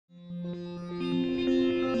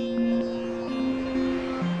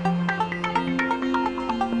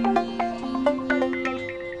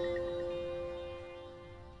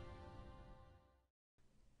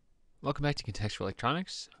back to Contextual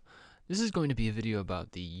Electronics. This is going to be a video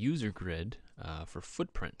about the user grid for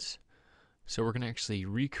footprints. So we're going to actually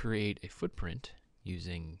recreate a footprint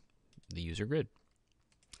using the user grid.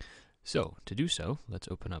 So to do so, let's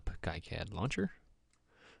open up KiCad Launcher.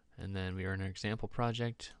 And then we are in an example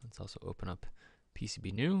project. Let's also open up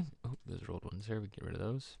PCB new. Oh, those are old ones there. We can get rid of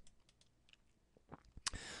those.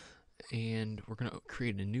 And we're going to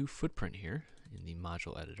create a new footprint here in the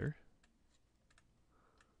module editor.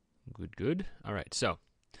 Good. All right, so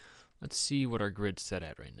let's see what our grid's set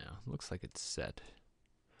at right now. Looks like it's set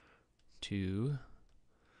to,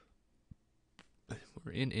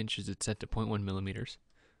 we're in inches, it's set to 0.1 millimeters.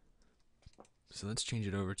 So let's change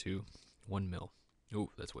it over to 1 mil. Oh,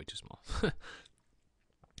 that's way too small. How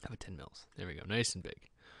about 10 mils? There we go, nice and big.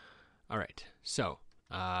 All right, so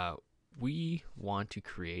we want to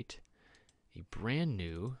create a brand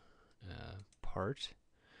new part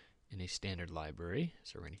in a standard library.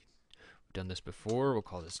 So we've done this before. We'll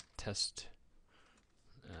call this test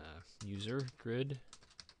user grid.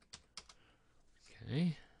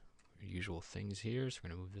 Okay, our usual things here. So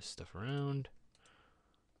we're going to move this stuff around.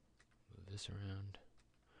 Move this around.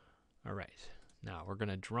 All right, now we're going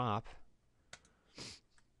to drop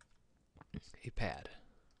a pad.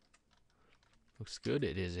 Looks good.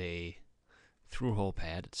 It is a through-hole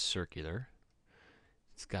pad. It's circular.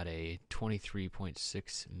 It's got a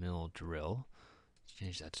 23.6 mil drill. Let's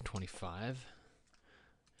change that to 25.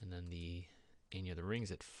 And then the area of the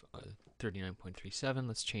ring's at 39.37.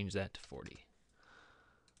 Let's change that to 40.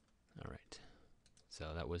 All right.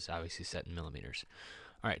 So that was obviously set in millimeters.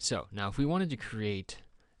 All right, so now if we wanted to create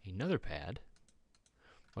another pad,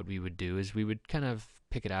 what we would do is we would kind of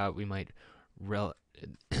pick it out. We might,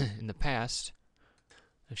 in the past,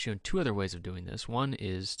 I've shown two other ways of doing this. One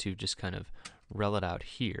is to just kind of rel it out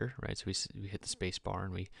here, right? So we hit the space bar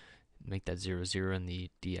and we make that 0, 0 in the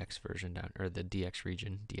DX version down, or the DX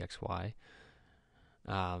region, DXY.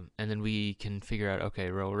 And then we can figure out, okay,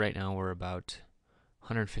 well, right now we're about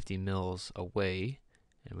 150 mils away,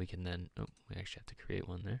 and we can then, oh, we actually have to create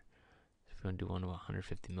one there. So if we want to do one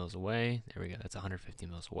 150 mils away, there we go, that's 150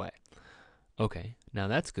 mils away. Okay, now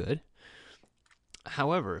that's good.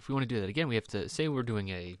 However, if we want to do that again, we have to, say we're doing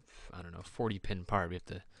a, I don't know, 40 pin part, we have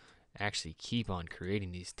to actually keep on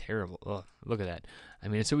creating these terrible, oh, look at that. I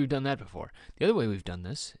mean, so we've done that before. The other way we've done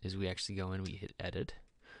this is we actually go in, we hit edit,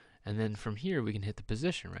 and then from here we can hit the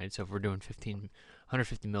position, right? So if we're doing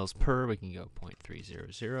 150 mils per, we can go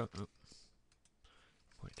 0.300, oh,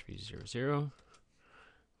 0.300,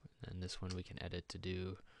 and this one we can edit to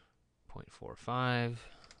do 0.45,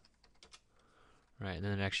 right? And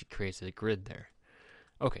then it actually creates a grid there.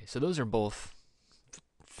 Okay, so those are both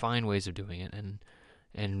fine ways of doing it, and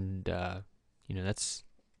you know, that's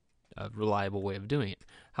a reliable way of doing it.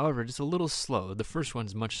 However, it's a little slow. The first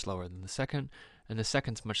one's much slower than the second, and the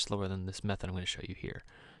second's much slower than this method I'm going to show you here.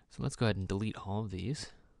 So let's go ahead and delete all of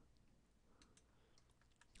these.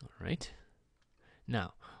 All right.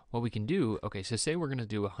 Now, what we can do, okay, so say we're going to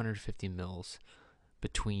do 150 mils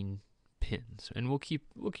between pins, and we'll keep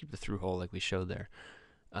the through hole like we showed there.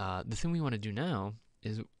 The thing we want to do now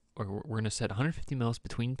is we're going to set 150 mils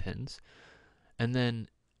between pins, and then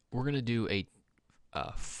we're going to do a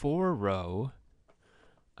 4-row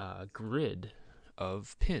grid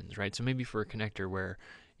of pins, right? So maybe for a connector where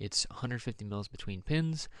it's 150 mils between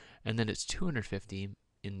pins, and then it's 250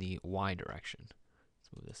 in the Y direction. Let's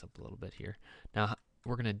move this up a little bit here. Now, what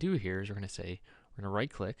we're going to do here is we're going to say, we're going to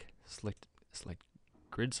right-click, select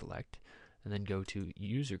grid select, and then go to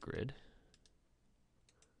user grid.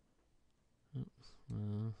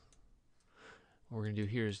 What we're going to do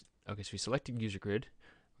here is, okay, so we selected user grid,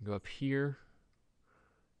 we go up here,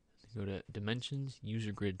 go to dimensions,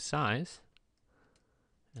 user grid size,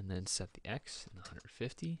 and then set the X in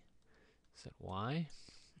 150, set Y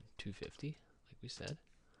 250, like we said.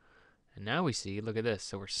 And now we see, look at this,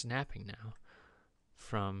 so we're snapping now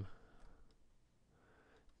from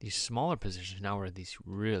these smaller positions, now we're at these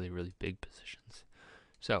really, really big positions.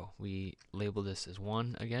 So we label this as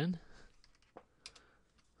 1 again.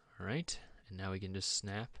 All right, and now we can just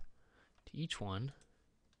snap to each one.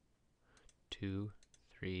 2,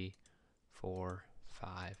 3, 4,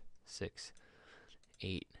 5, 6,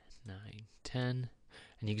 8, 9, 10.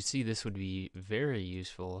 And you can see this would be very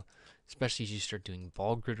useful, especially as you start doing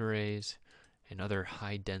ball grid arrays and other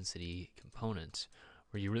high density components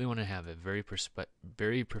where you really want to have a very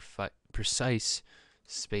precise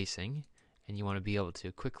spacing, and you want to be able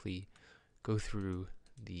to quickly go through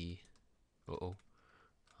the, oh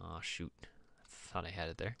shoot, I thought I had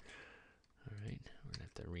it there. All right, we're gonna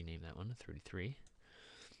have to rename that one to 33.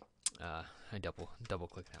 I double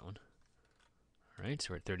click that one. All right,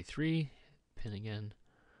 so we're at 33. pin again.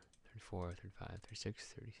 34, 35,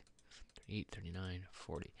 36, 30, 38, 39,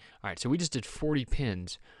 40. All right, so we just did 40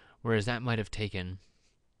 pins, whereas that might have taken,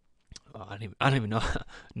 I don't even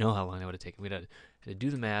know how long that would have taken. We had to do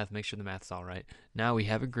the math, make sure the math's all right. Now we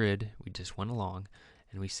have a grid. We just went along,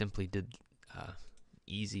 and we simply did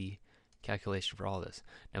easy calculation for all this.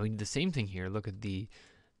 Now we did the same thing here. Look at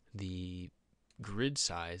the grid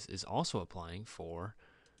size is also applying for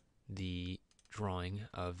the drawing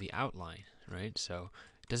of the outline, right? So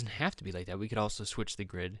it doesn't have to be like that. We could also switch the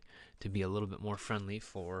grid to be a little bit more friendly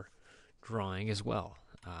for drawing as well,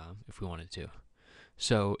 if we wanted to.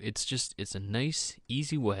 So it's a nice,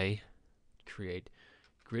 easy way to create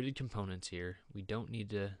gridded components here. We don't need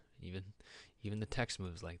to even the text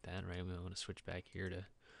moves like that, right? We want to switch back here to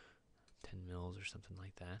 10 mils or something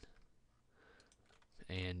like that.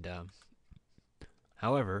 And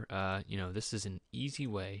however, this is an easy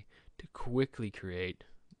way to quickly create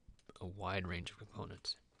a wide range of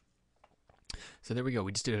components. So there we go.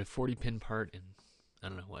 We just did a 40 pin part in, I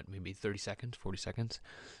don't know what, maybe 30 seconds, 40 seconds.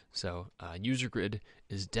 So user grid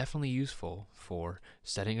is definitely useful for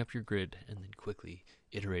setting up your grid and then quickly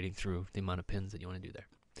iterating through the amount of pins that you want to do there.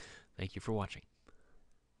 Thank you for watching.